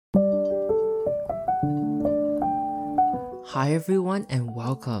Hi everyone and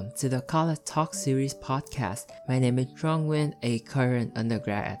welcome to the College Talk Series podcast. My name is Jongwin, a current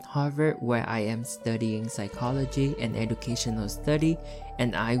undergrad at Harvard where I am studying psychology and educational study,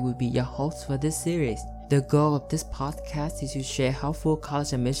 and I will be your host for this series. The goal of this podcast is to share helpful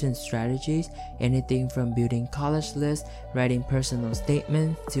college admission strategies, anything from building college lists, writing personal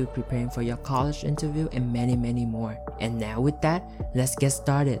statements, to preparing for your college interview, and many more. And now with that, let's get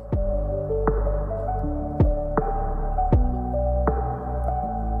started.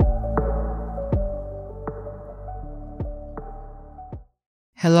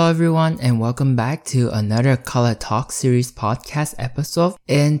 Hello everyone and welcome back to another College Talk Series podcast episode.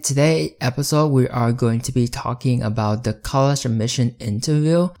 In today's episode, we are going to be talking about the college admission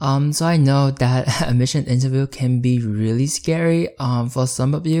interview. So I know that admission interview can be really scary for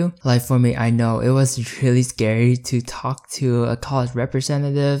some of you. Like for me, I know it was really scary to talk to a college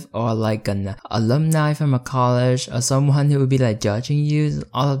representative or like an alumni from a college or someone who would be like judging you,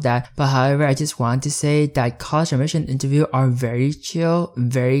 all of that. But however, I just want to say that college admission interview are very chill,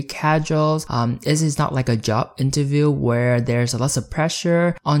 very casual. This is not like a job interview where there's a lot of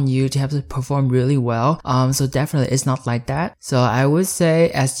pressure on you to have to perform really well. So definitely it's not like that. So I would say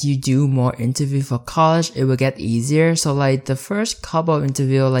as you do more interview for college, it will get easier. So like the first couple of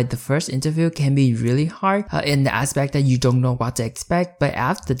interview, like the first interview can be really hard in the aspect that you don't know what to expect. But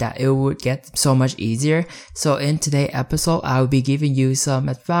after that, it would get so much easier. So in today's episode, I will be giving you some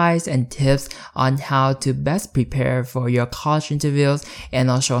advice and tips on how to best prepare for your college interviews and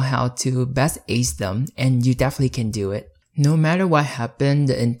also how to best ace them, and you definitely can do it. No matter what happened,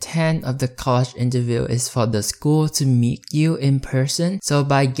 the intent of the college interview is for the school to meet you in person. So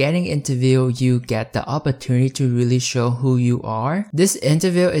by getting interviewed, you get the opportunity to really show who you are. This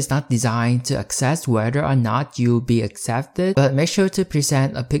interview is not designed to assess whether or not you'll be accepted, but make sure to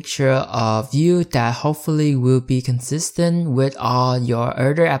present a picture of you that hopefully will be consistent with all your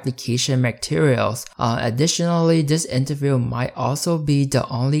other application materials. Additionally, this interview might also be the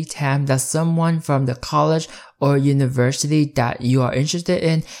only time that someone from the college or university that you are interested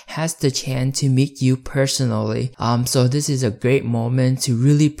in has the chance to meet you personally. So this is a great moment to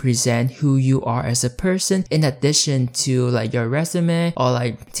really present who you are as a person, in addition to like your resume or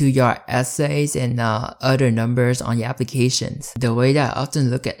like to your essays and other numbers on your applications. The way that I often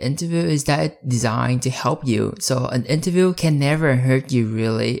look at interview is that it's designed to help you. So an interview can never hurt you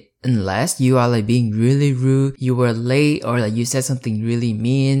really, unless you are like being really rude, you were late, or like you said something really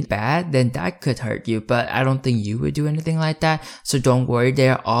mean, bad, then that could hurt you. But I don't think you would do anything like that. So don't worry,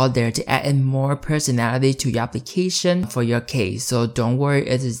 they're all there to add in more personality to your application for your case. So don't worry,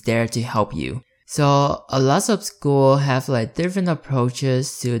 it is there to help you. So a lot of schools have like different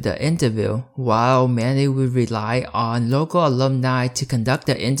approaches to the interview. While many will rely on local alumni to conduct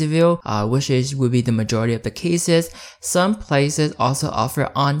the interview, which would be the majority of the cases, some places also offer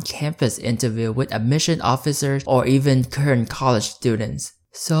on-campus interview with admission officers or even current college students.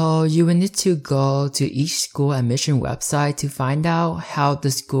 So you will need to go to each school admission website to find out how the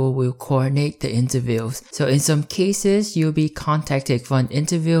school will coordinate the interviews. So in some cases, you'll be contacted for an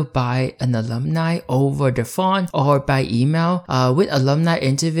interview by an alumni over the phone or by email. With alumni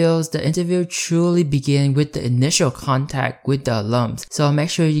interviews, the interview truly begins with the initial contact with the alums. So make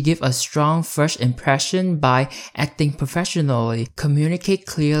sure you give a strong first impression by acting professionally. Communicate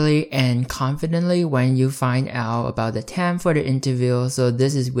clearly and confidently when you find out about the time for the interview. So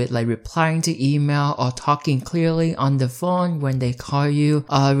this is with like replying to email or talking clearly on the phone when they call you.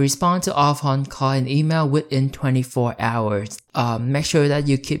 Respond to all phone call and email within 24 hours. Make sure that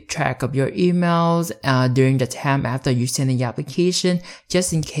you keep track of your emails during the time after you send the application,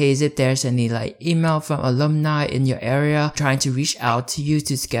 just in case if there's any like email from alumni in your area trying to reach out to you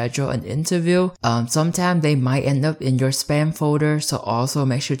to schedule an interview. Sometimes they might end up in your spam folder, so also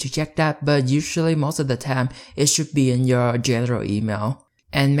make sure to check that, but usually most of the time it should be in your general email.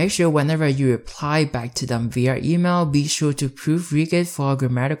 And make sure whenever you reply back to them via email, be sure to proofread it for a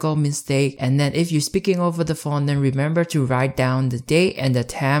grammatical mistake. And then if you're speaking over the phone, then remember to write down the date and the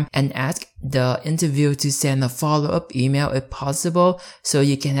time and ask the interview to send a follow-up email if possible, so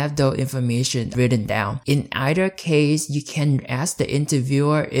you can have the information written down. In either case, you can ask the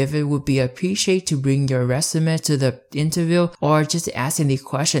interviewer if it would be appreciated to bring your resume to the interview, or just ask any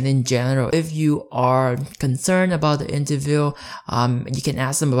question in general. If you are concerned about the interview, you can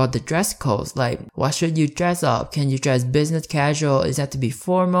ask them about the dress codes, like what should you dress up? Can you dress business casual? Is that to be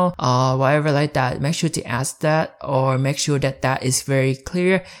formal? Whatever like that. Make sure to ask that, or make sure that that is very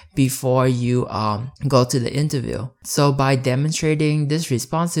clear before you go to the interview. So by demonstrating this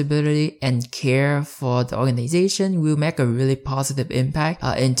responsibility and care for the organization, will make a really positive impact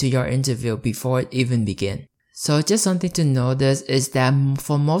into your interview before it even begins. So just something to notice is that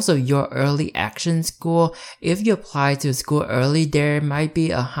for most of your early action school, if you apply to school early, there might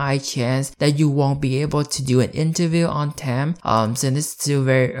be a high chance that you won't be able to do an interview on time, since it's still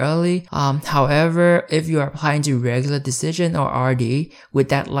very early. However, if you are applying to regular decision or RD with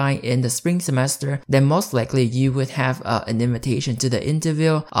deadline in the spring semester, then most likely you would have an invitation to the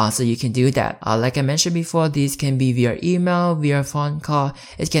interview, so you can do that. Like I mentioned before, these can be via email, via phone call.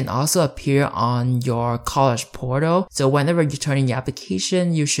 It can also appear on your college portal. So whenever you turn in your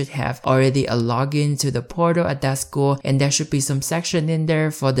application, you should have already a login to the portal at that school, and there should be some section in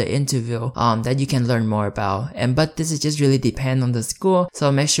there for the interview that you can learn more about. But this is just really depend on the school,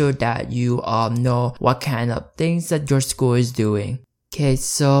 so make sure that you know what kind of things that your school is doing. Okay,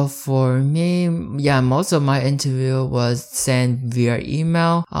 so for me, most of my interview was sent via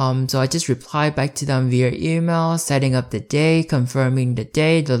email. So I just replied back to them via email, setting up the day, confirming the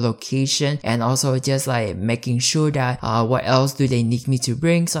day, the location, and also just like making sure that what else do they need me to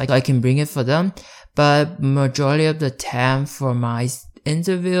bring so I can bring it for them. But majority of the time for my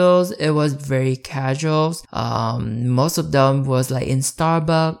interviews, it was very casual. Most of them was like in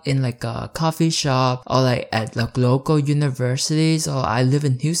Starbucks, in like a coffee shop, or like at like local universities. So I live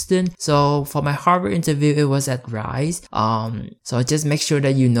in Houston, so for my Harvard interview, it was at Rice. So just make sure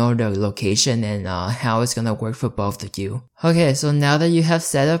that you know the location and how it's gonna work for both of you. Okay, so now that you have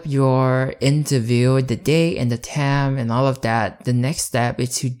set up your interview, the date and the time and all of that, the next step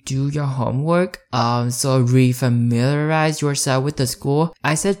is to do your homework. So refamiliarize yourself with the school.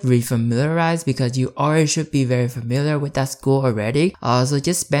 I said refamiliarize because you already should be very familiar with that school already. So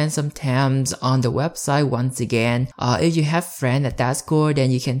just spend some time on the website once again. If you have friends at that school, then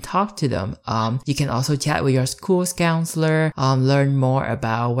you can talk to them. You can also chat with your school's counselor, learn more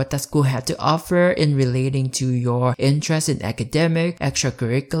about what the school had to offer in relating to your interest in academic,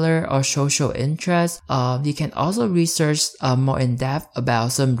 extracurricular, or social interests. You can also research more in depth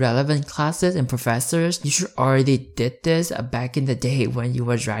about some relevant classes and professors. You should already did this back in the day when you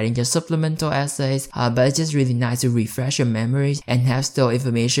was writing your supplemental essays, but it's just really nice to refresh your memories and have still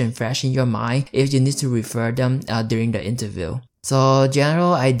information fresh in your mind if you need to refer them during the interview. So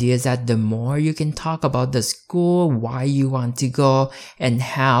general idea is that the more you can talk about the school, why you want to go, and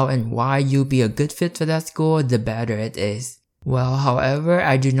how and why you'll be a good fit for that school, the better it is. Well, however,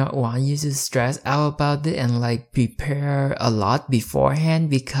 I do not want you to stress out about it and like prepare a lot beforehand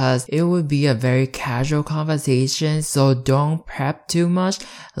because it would be a very casual conversation. So don't prep too much.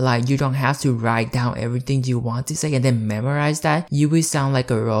 Like you don't have to write down everything you want to say and then memorize that. You will sound like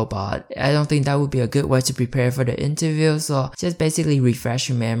a robot. I don't think that would be a good way to prepare for the interview. So just basically refresh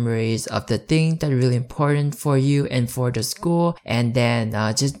your memories of the things that are really important for you and for the school, and then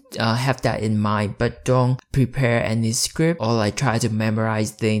just have that in mind. But don't prepare any script or like try to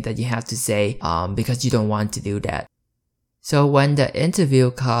memorize things that you have to say because you don't want to do that. So when the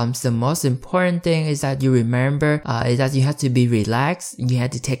interview comes, the most important thing is that you remember is that you have to be relaxed, you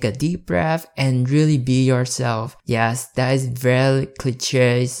have to take a deep breath and really be yourself. Yes, that is very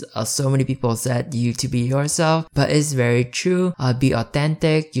cliche. So many people said you to be yourself, but it's very true. Be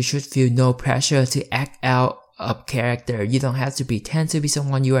authentic. You should feel no pressure to act out of character. You don't have to pretend to be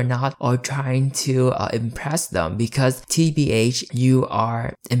someone you are not or trying to impress them, because TBH, you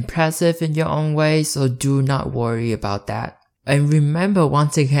are impressive in your own way, so do not worry about that. And remember,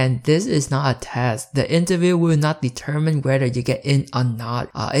 once again, this is not a test. The interview will not determine whether you get in or not.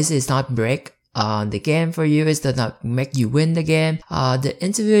 It is not break the game for you. It does not make you win the game. The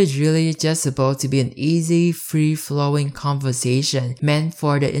interview is really just supposed to be an easy, free-flowing conversation meant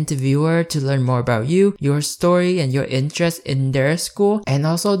for the interviewer to learn more about you, your story, and your interest in their school. And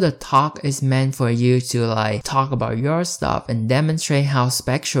also the talk is meant for you to like talk about your stuff and demonstrate how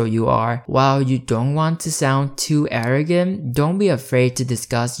special you are. While you don't want to sound too arrogant, don't be afraid to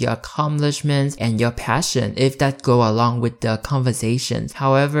discuss your accomplishments and your passion if that go along with the conversations.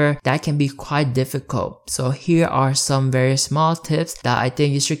 However, that can be quite difficult. So here are some very small tips that I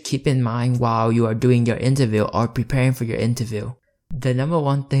think you should keep in mind while you are doing your interview or preparing for your interview. The number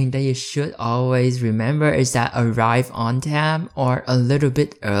one thing that you should always remember is that arrive on time or a little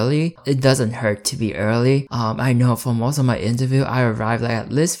bit early. It doesn't hurt to be early. I know for most of my interview, I arrived like at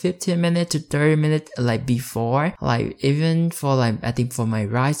least 15 minutes to 30 minutes like before. Like even for like, I think for my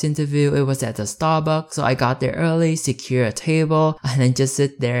Rice interview, it was at the Starbucks. So I got there early, secure a table, and then just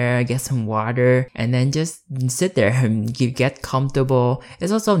sit there, get some water, and then just sit there and get comfortable.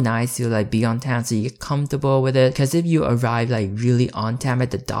 It's also nice to like be on time so you get comfortable with it. Cause if you arrive like really really on time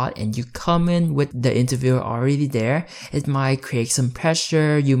at the dot and you come in with the interviewer already there, it might create some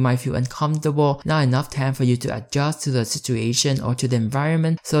pressure, you might feel uncomfortable, not enough time for you to adjust to the situation or to the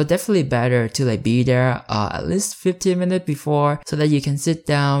environment. So definitely better to be there at least 15 minutes before so that you can sit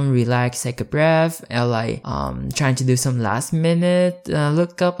down, relax, take a breath, and trying to do some last minute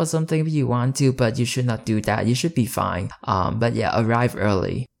look up or something if you want to, but you should not do that. You should be fine. But yeah, arrive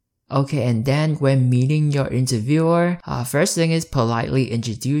early. Okay, and then when meeting your interviewer, first thing is politely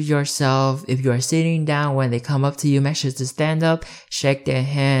introduce yourself. If you are sitting down, when they come up to you, make sure to stand up, shake their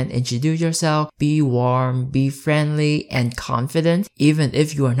hand, introduce yourself, be warm, be friendly, and confident. Even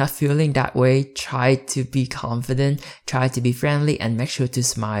if you are not feeling that way, try to be confident, try to be friendly, and make sure to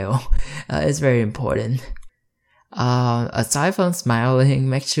smile. It's very important. Aside from smiling,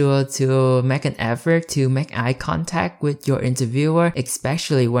 make sure to make an effort to make eye contact with your interviewer,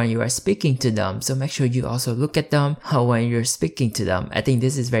 especially when you are speaking to them. So make sure you also look at them when you're speaking to them. I think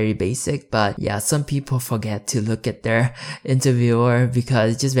this is very basic, but yeah, some people forget to look at their interviewer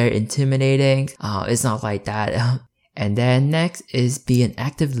because it's just very intimidating. It's not like that. And then next is be an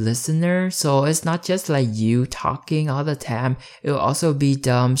active listener. So it's not just you talking all the time. It will also be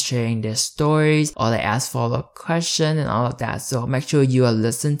them sharing their stories or they ask follow-up questions and all of that. So make sure you are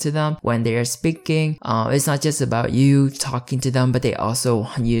listening to them when they are speaking. It's not just about you talking to them, but they also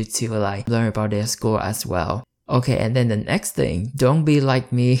want you to learn about their school as well. Okay, and then the next thing, don't be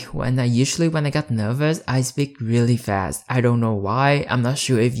like me. When I get nervous, I speak really fast. I don't know why. I'm not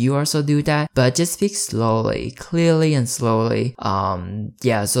sure if you also do that, but just speak slowly, clearly and slowly.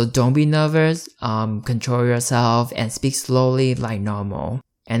 So don't be nervous. Control yourself and speak slowly like normal.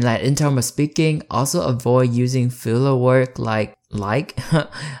 And in terms of speaking, also avoid using filler word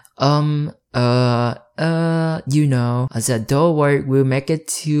as a dull word will make it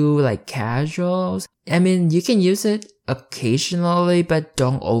too casual. I mean, you can use it occasionally, but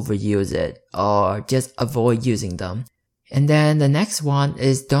don't overuse it or just avoid using them. And then the next one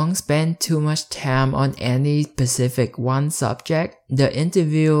is don't spend too much time on any specific one subject. The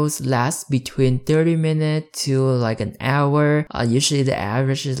interviews last between 30 minutes to an hour. Usually the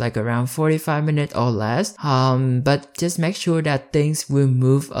average is around 45 minutes or less. But just make sure that things will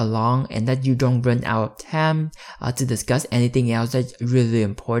move along and that you don't run out of time to discuss anything else that's really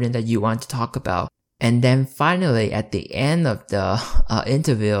important that you want to talk about. And then finally, at the end of the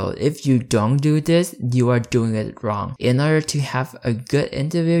interview, if you don't do this, you are doing it wrong. In order to have a good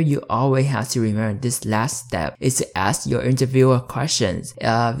interview, you always have to remember this last step is to ask your interviewer questions.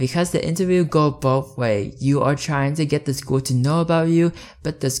 Because the interview goes both ways. You are trying to get the school to know about you,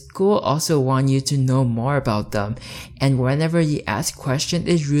 but the school also wants you to know more about them. And whenever you ask questions,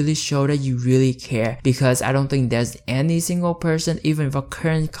 it really shows that you really care. Because I don't think there's any single person, even for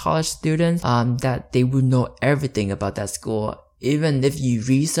current college students, that they would know everything about that school. Even if you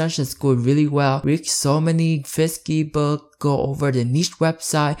research the school really well, read so many fisky books, go over the niche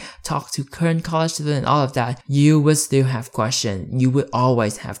website, talk to current college students, all of that, you will still have questions. You will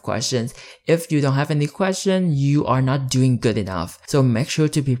always have questions. If you don't have any questions, you are not doing good enough. So make sure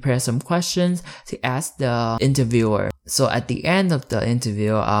to prepare some questions to ask the interviewer. So at the end of the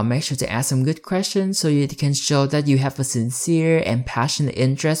interview, make sure to ask some good questions so you can show that you have a sincere and passionate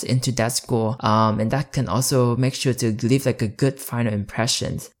interest into that school. And that can also make sure to leave a good final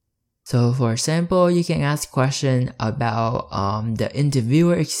impression. So for example, you can ask questions about the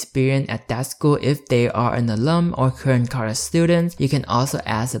interviewer experience at that school if they are an alum or current college student. You can also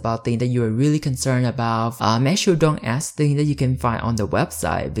ask about things that you are really concerned about. Make sure don't ask things that you can find on the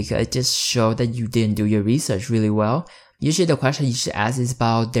website because it just shows that you didn't do your research really well. Usually the question you should ask is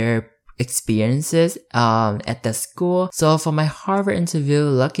about their experiences at the school. So for my Harvard interview,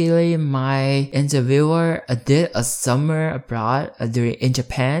 luckily my interviewer did a summer abroad in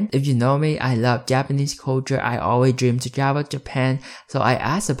Japan. If you know me, I love Japanese culture. I always dream to travel to Japan. So I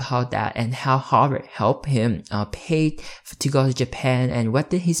asked about that and how Harvard helped him pay to go to Japan and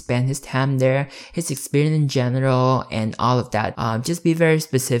what did he spend his time there, his experience in general and all of that. Just be very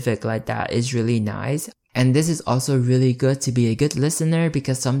specific like that is really nice. And this is also really good to be a good listener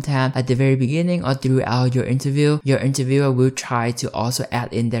because sometimes at the very beginning or throughout your interview, your interviewer will try to also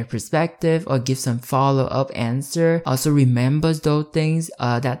add in their perspective or give some follow-up answer. Also remember those things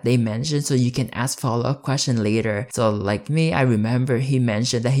that they mentioned so you can ask follow-up question later. So like me, I remember he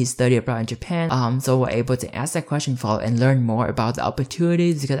mentioned that he studied abroad in Japan. So we're able to ask that question follow and learn more about the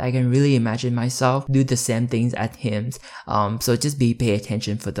opportunities because I can really imagine myself do the same things at him. So just pay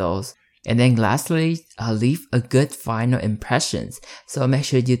attention for those. And then lastly, leave a good final impressions. So make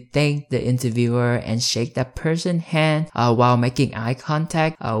sure you thank the interviewer and shake that person's hand while making eye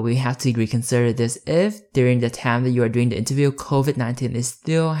contact. We have to reconsider this if during the time that you are doing the interview, COVID-19 is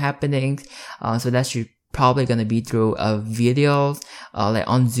still happening. So that should probably gonna be through a video, like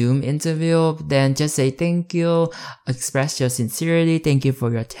on Zoom interview. Then just say thank you, express your sincerity, thank you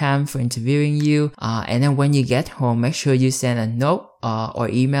for your time for interviewing you. And then when you get home, make sure you send a note or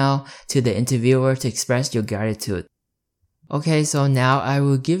email to the interviewer to express your gratitude. Okay, so now I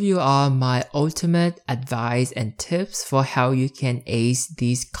will give you all my ultimate advice and tips for how you can ace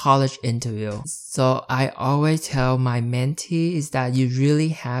these college interviews. So I always tell my mentees that you really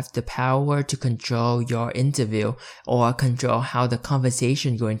have the power to control your interview or control how the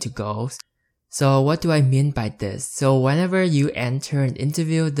conversation is going to go. So what do I mean by this? So whenever you enter an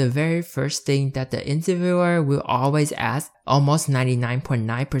interview, the very first thing that the interviewer will always ask, almost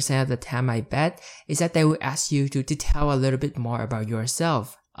 99.9% of the time I bet, is that they will ask you to tell a little bit more about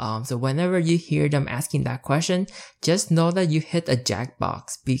yourself. So whenever you hear them asking that question, just know that you hit a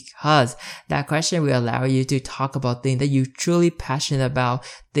jackbox, because that question will allow you to talk about things that you're truly passionate about,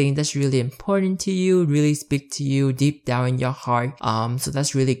 things that's really important to you, really speak to you deep down in your heart. So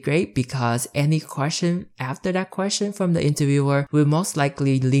that's really great, because any question after that question from the interviewer will most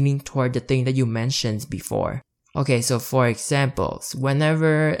likely leaning toward the thing that you mentioned before. Okay, so for examples,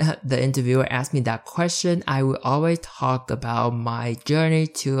 whenever the interviewer asks me that question, I will always talk about my journey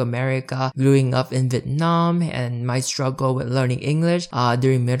to America, growing up in Vietnam, and my struggle with learning English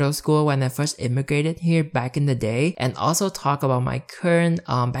during middle school when I first immigrated here back in the day, and also talk about my current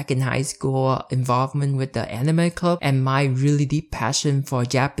back in high school involvement with the anime club and my really deep passion for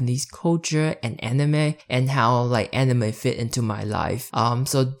Japanese culture and anime, and how like anime fit into my life.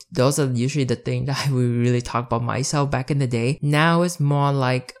 So those are usually the things that I will really talk about myself back in the day. Now it's more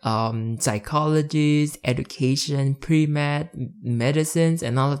like psychology, education, pre-med, medicines,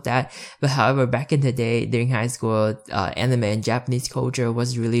 and all of that. But however, back in the day during high school, anime and Japanese culture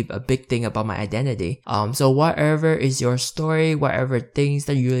was really a big thing about my identity. So whatever is your story, whatever things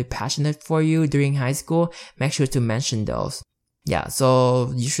that you're really passionate for you during high school, make sure to mention those. Yeah,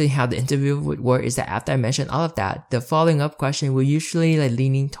 so usually how the interview would work is that after I mention all of that, the following up question will usually like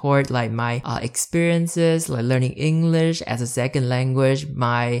leaning toward like my experiences, like learning English as a second language,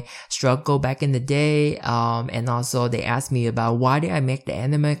 my struggle back in the day, and also they ask me about why did I make the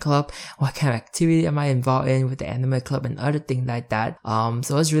anime club, what kind of activity am I involved in with the anime club, and other things like that.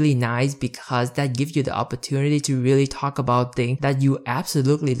 So it's really nice because that gives you the opportunity to really talk about things that you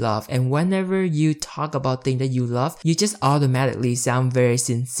absolutely love. And whenever you talk about things that you love, you just automatically sound very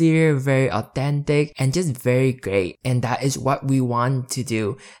sincere, very authentic, and just very great. And that is what we want to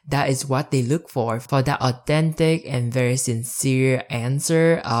do. That is what they look for that authentic and very sincere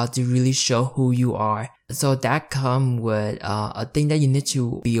answer to really show who you are. So that comes with a thing that you need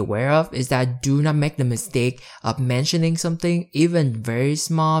to be aware of is that do not make the mistake of mentioning something even very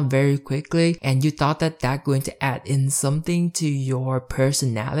small very quickly, and you thought that that's going to add in something to your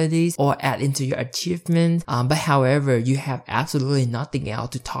personalities or add into your achievements, but however you have absolutely nothing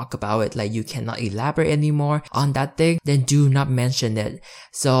else to talk about it, like you cannot elaborate anymore on that thing, then do not mention it.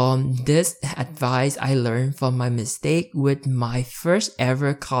 So this advice I learned from my mistake with my first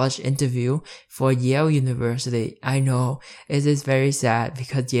ever college interview for Yale University. I know it is very sad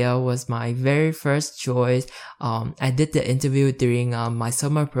because Yale was my very first choice. I did the interview during my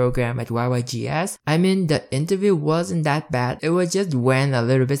summer program at YYGS. I mean, the interview wasn't that bad. It was just went a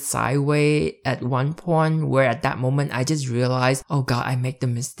little bit sideways at one point where at that moment I just realized, oh god, I made the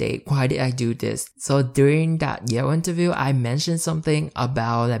mistake. Why did I do this? So during that Yale interview, I mentioned something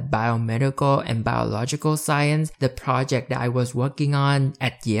about like biomedical and biological science, the project that I was working on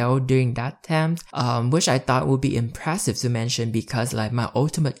at Yale during that time, which I thought would be impressive to mention because like my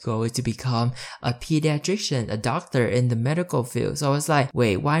ultimate goal is to become a pediatrician, a doctor in the medical field. So I was like,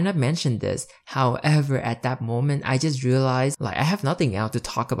 wait, why not mention this? However, at that moment, I just realized like I have nothing else to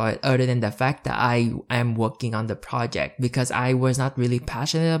talk about other than the fact that I am working on the project because I was not really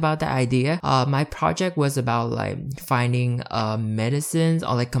passionate about the idea. My project was about like finding medicines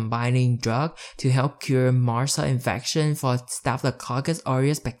or like combining drug to help cure MRSA infection for Staphylococcus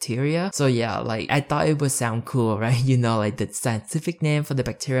aureus bacteria. So yeah, like I thought it would sound cool, right? You know, like the scientific name for the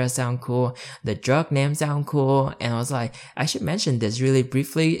bacteria sound cool, the drug name sound cool, and I was like, I should mention this really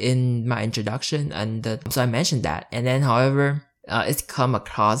briefly in my introduction, and so I mentioned that. And then however, it's come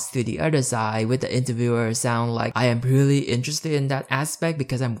across to the other side with the interviewer sound like I am really interested in that aspect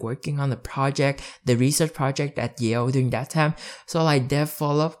because I'm working on the research project at Yale during that time. So like their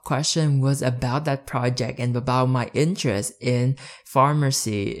follow-up question was about that project and about my interest in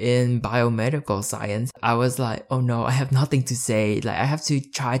pharmacy, in biomedical science. I was like, oh no, I have nothing to say. Like I have to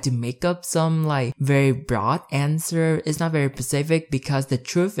try to make up some like very broad answer. It's not very specific because the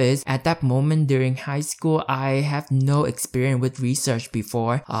truth is at that moment during high school, I have no experience with research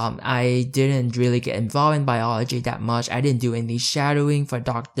before. I didn't really get involved in biology that much. I didn't do any shadowing for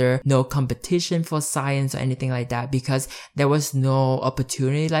doctor, no competition for science or anything like that because there was no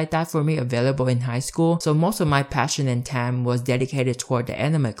opportunity like that for me available in high school. So most of my passion and time was dedicated toward the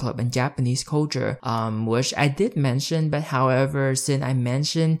anime club and Japanese culture, which I did mention, but however, since I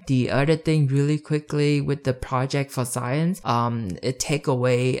mentioned the other thing really quickly with the project for science, it take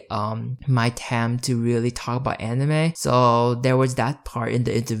away my time to really talk about anime. So there was that part in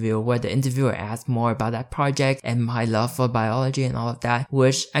the interview where the interviewer asked more about that project and my love for biology and all of that,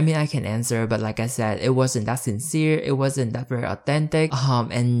 which I mean I can answer, but like I said, it wasn't that sincere, it wasn't that very authentic,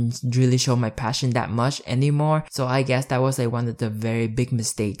 and really show my passion that much anymore. So I guess that was like one of the very big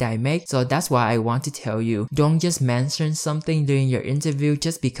mistake that I make. So that's why I want to tell you, don't just mention something during your interview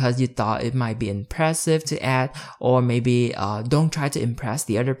just because you thought it might be impressive to add, or maybe don't try to impress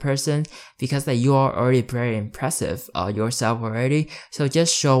the other person because like you are already very impressive yourself already. So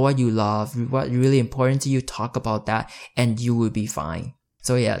just show what you love, what really important to you, talk about that, and you will be fine.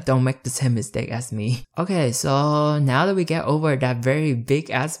 So yeah, don't make the same mistake as me. Okay, so now that we get over that very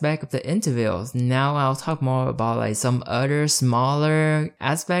big aspect of the interviews, now I'll talk more about like some other smaller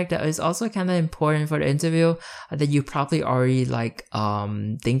aspect that is also kind of important for the interview that you probably already like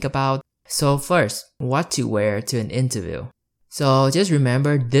think about. So first, what to wear to an interview. So just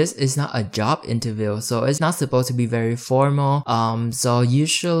remember, this is not a job interview, so it's not supposed to be very formal. So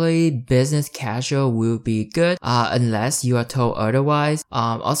usually business casual will be good, unless you are told otherwise.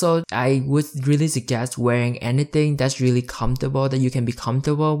 Also, I would really suggest wearing anything that's really comfortable, that you can be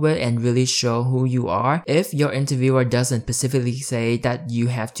comfortable with and really show who you are. If your interviewer doesn't specifically say that you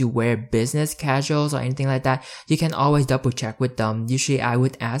have to wear business casuals or anything like that, you can always double check with them. Usually I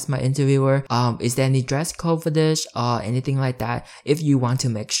would ask my interviewer, is there any dress code for this or anything like that, if you want to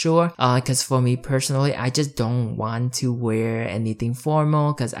make sure. Cause for me personally, I just don't want to wear anything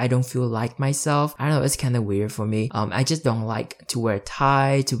formal cause I don't feel like myself. I don't know, it's kind of weird for me. I just don't like to wear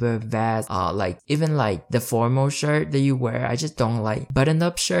tie, to wear vest, like even like the formal shirt that you wear. I just don't like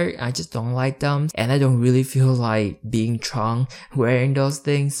button-up shirt. I just don't like them, and I don't really feel like being drunk wearing those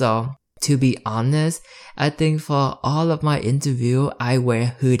things. So to be honest, I think for all of my interview, I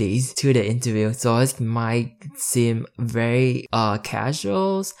wear hoodies to the interview. So it might seem very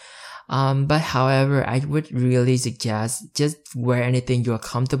casuals. But however, I would really suggest just wear anything you're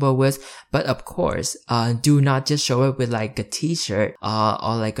comfortable with. But of course, do not just show up with like a t-shirt,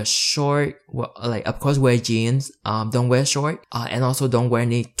 or like a short, like of course wear jeans, don't wear short, and also don't wear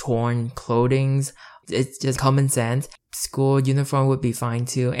any torn clothings. It's just common sense. School uniform would be fine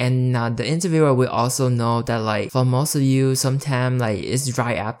too. And the interviewer will also know that like for most of you, sometimes like it's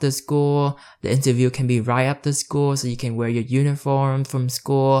right after school. The interview can be right after school, so you can wear your uniform from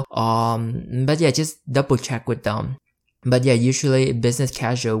school. But yeah, just double check with them. But yeah, usually business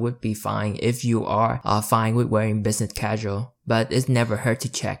casual would be fine if you are fine with wearing business casual. But it's never hurt to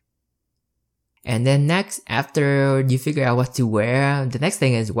check. And then next, after you figure out what to wear, the next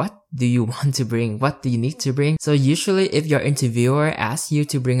thing is what do you want to bring? What do you need to bring? So usually if your interviewer asks you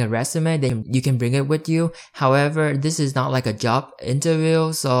to bring a resume, then you can bring it with you. However, this is not like a job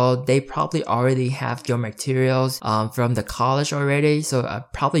interview, so they probably already have your materials from the college already. So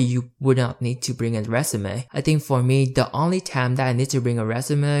probably you would not need to bring a resume. I think for me, the only time that I need to bring a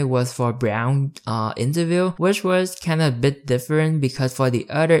resume was for Brown interview, which was kind of a bit different because for the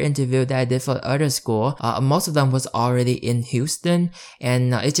other interview that I did for the other school, most of them was already in Houston,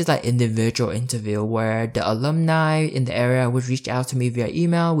 and it's just like individual interview where the alumni in the area would reach out to me via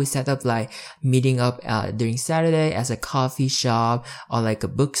email. We set up like meeting up during Saturday as a coffee shop or like a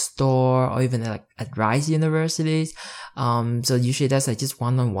bookstore or even like at Rice universities. So usually that's like just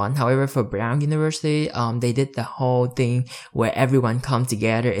one-on-one. However, for Brown University, they did the whole thing where everyone come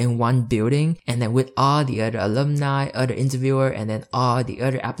together in one building, and then with all the other alumni, other interviewer, and then all the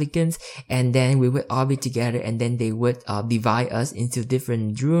other applicants, and then we would all be together, and then they would divide us into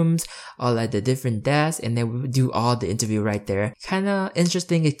different rooms or like the different desks, and then we would do all the interview right there. Kind of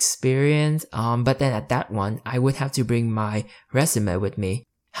interesting experience. But then at that one, I would have to bring my resume with me.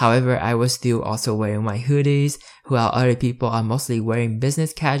 However, I was still also wearing my hoodies, while other people are mostly wearing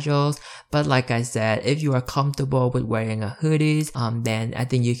business casuals. But like I said, if you are comfortable with wearing a hoodies, then I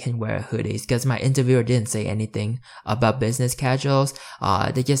think you can wear a hoodies, because my interviewer didn't say anything about business casuals.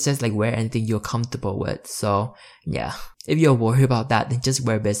 They just says like wear anything you're comfortable with. So yeah, if you're worried about that, then just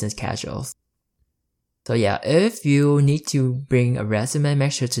wear business casuals. So yeah, if you need to bring a resume,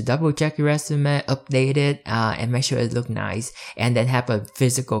 make sure to double check your resume, update it, and make sure it look nice, and then have a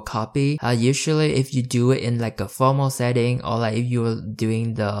physical copy. Usually if you do it in like a formal setting, or like if you're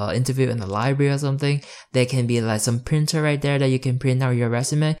doing the interview in the library or something, there can be like some printer right there that you can print out your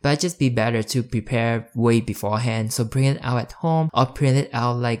resume, but just be better to prepare way beforehand. So bring it out at home, or print it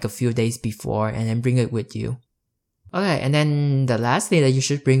out like a few days before and then bring it with you. Okay, and then the last thing that you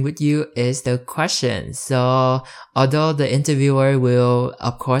should bring with you is the questions. So, although the interviewer will,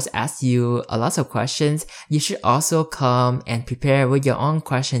 of course, ask you a lot of questions, you should also come and prepare with your own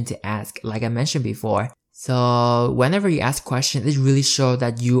question to ask, like I mentioned before. So whenever you ask questions, it really shows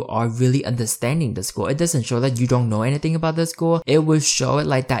that you are really understanding the school. It doesn't show that you don't know anything about the school. It will show it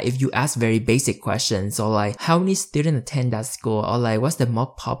like that if you ask very basic questions. So like, how many students attend that school? Or like, what's the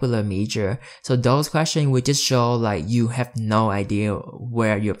most popular major? So those questions will just show like you have no idea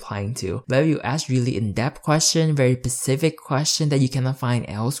where you're applying to. But if you ask really in-depth question, very specific question that you cannot find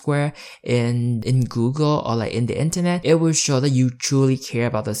elsewhere in Google or like in the internet, it will show that you truly care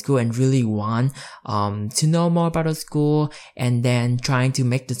about the school and really want to know more about the school, and then trying to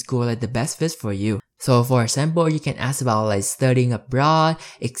make the school like the best fit for you. So for example, you can ask about like studying abroad,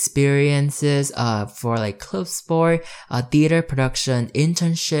 experiences for like club sport, theater production,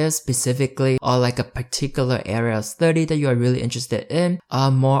 internships specifically, or like a particular area of study that you are really interested in.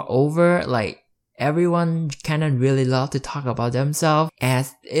 Moreover, like everyone kind of really love to talk about themselves.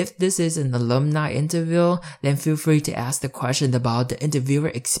 As if this is an alumni interview, then feel free to ask the question about the interviewer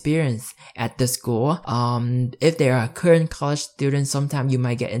experience at the school. If they are a current college student, sometimes you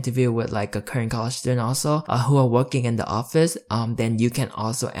might get interviewed with like a current college student also, who are working in the office. Then you can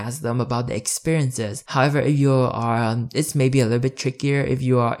also ask them about the experiences. However, if you are, it's maybe a little bit trickier if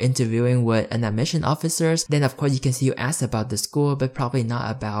you are interviewing with an admission officers, then of course you can still ask about the school, but probably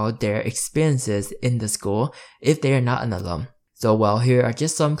not about their experiences in the school if they are not an alum. So well, here are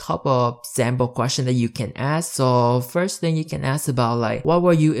just some couple of sample questions that you can ask. So first thing you can ask about like, what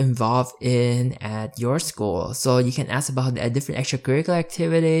were you involved in at your school? So you can ask about the different extracurricular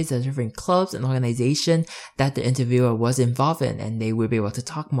activities, the different clubs and organizations that the interviewer was involved in, and they will be able to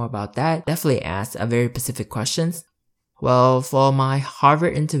talk more about that. Definitely ask a very specific questions. Well, for my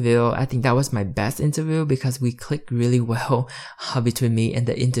Harvard interview, I think that was my best interview because we clicked really well between me and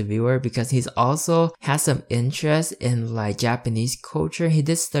the interviewer, because he's also has some interest in like Japanese culture. He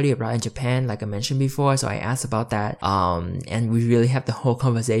did study abroad in Japan, like I mentioned before, so I asked about that. And we really have the whole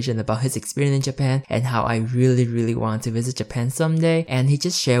conversation about his experience in Japan and how I really want to visit Japan someday. And he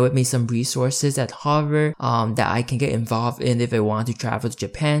just shared with me some resources at Harvard that I can get involved in if I want to travel to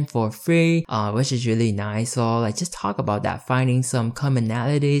Japan for free, which is really nice. So like just talk about that, finding some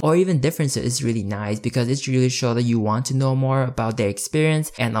commonalities or even differences is really nice, because it really shows that you want to know more about their experience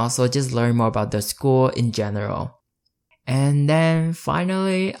and also just learn more about the school in general. And then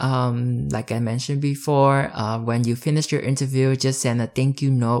finally, like I mentioned before, when you finish your interview, just send a thank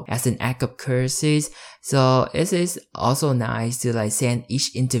you note as an act of courtesy. So it is also nice to like send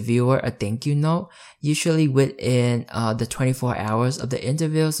each interviewer a thank you note, usually within the 24 hours of the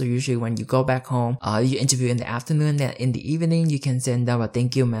interview. So usually when you go back home, you interview in the afternoon, then in the evening you can send them a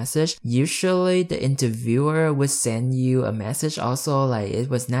thank you message. Usually the interviewer would send you a message also like, it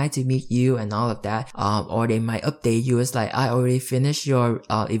was nice to meet you and all of that, or they might update you as like, I already finished your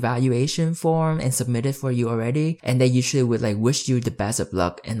evaluation form and submitted for you already, and they usually would like wish you the best of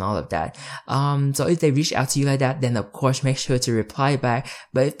luck and all of that. So if they reach out to you like that, then of course make sure to reply back.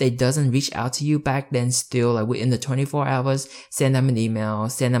 But if they doesn't reach out to you back, then still like within the 24 hours, send them an email,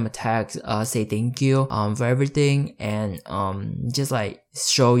 send them a text, say thank you for everything, and just like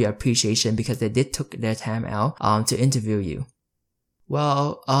show your appreciation because they did took their time out to interview you.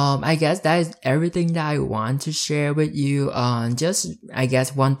 Well, I guess that is everything that I want to share with you. Just, I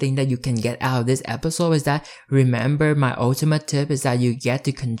guess one thing that you can get out of this episode is that, remember, my ultimate tip is that you get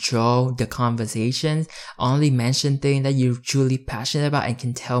to control the conversations. Only mention things that you're truly passionate about and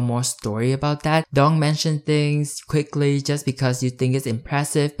can tell more story about that. Don't mention things quickly just because you think it's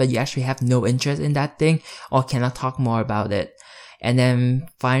impressive, but you actually have no interest in that thing or cannot talk more about it. And then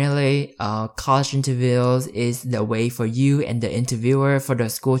finally, college interviews is the way for you and the interviewer for the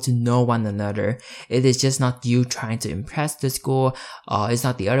school to know one another. It is just not you trying to impress the school. It's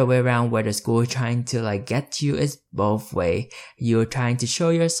not the other way around where the school is trying to like get you. It's both way. You're trying to show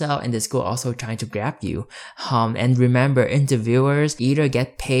yourself and the school also trying to grab you. And remember, interviewers either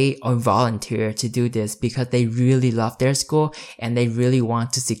get paid or volunteer to do this because they really love their school and they really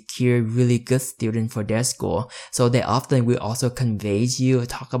want to secure really good students for their school. So they often will also convey you,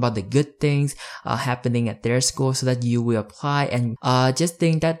 talk about the good things happening at their school so that you will apply. And just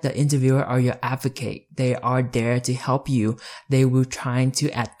think that the interviewer are your advocate. They are there to help you. They will try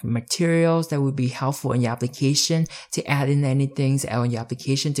to add materials that will be helpful in your application, to add in anything on your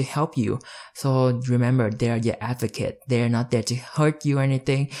application to help you. So remember, they are your advocate. They are not there to hurt you or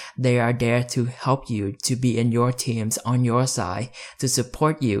anything. They are there to help you, to be in your teams, on your side, to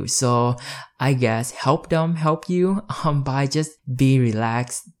support you. So I guess help them help you by just be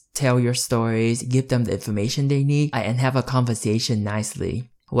relaxed, tell your stories, give them the information they need, and have a conversation nicely.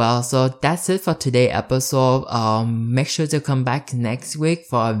 Well, so that's it for today's episode. Make sure to come back next week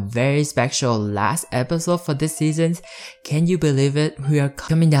for a very special last episode for this season. Can you believe it? We are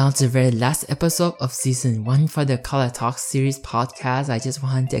coming down to the very last episode of season 1 for the College Talk series podcast. I just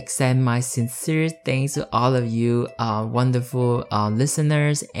want to extend my sincere thanks to all of you, wonderful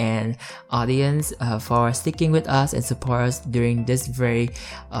listeners and audience for sticking with us and support us during this very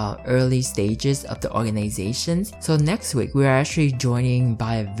early stages of the organization. So next week, we are actually joining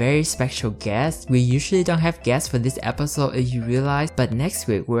by a very special guest. We usually don't have guests for this episode if you realize, but next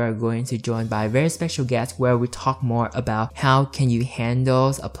week we are going to join by a very special guest where we talk more about how can you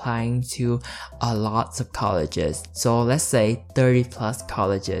handle applying to lots of colleges. So let's say 30 plus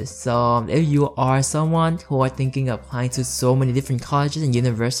colleges. So if you are someone who are thinking of applying to so many different colleges and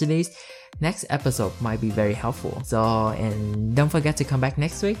universities, next episode might be very helpful. So, and don't forget to come back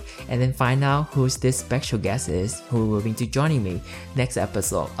next week and then find out who's this special guest is who will be joining me next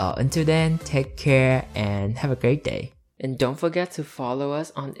episode. Until then, take care and have a great day. And don't forget to follow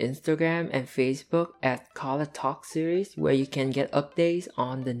us on Instagram and Facebook at College Talk Series, where you can get updates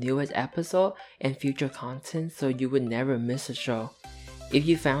on the newest episode and future content so you would never miss a show. If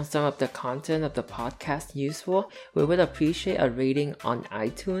you found some of the content of the podcast useful, we would appreciate a rating on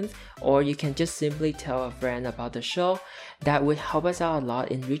iTunes, or you can just simply tell a friend about the show. That would help us out a lot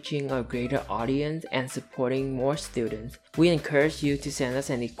in reaching a greater audience and supporting more students. We encourage you to send us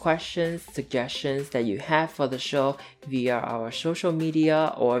any questions, suggestions that you have for the show via our social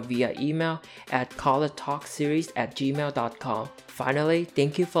media or via email at collegetalkseries@gmail.com. Finally,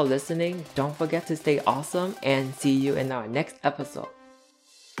 thank you for listening. Don't forget to stay awesome and see you in our next episode.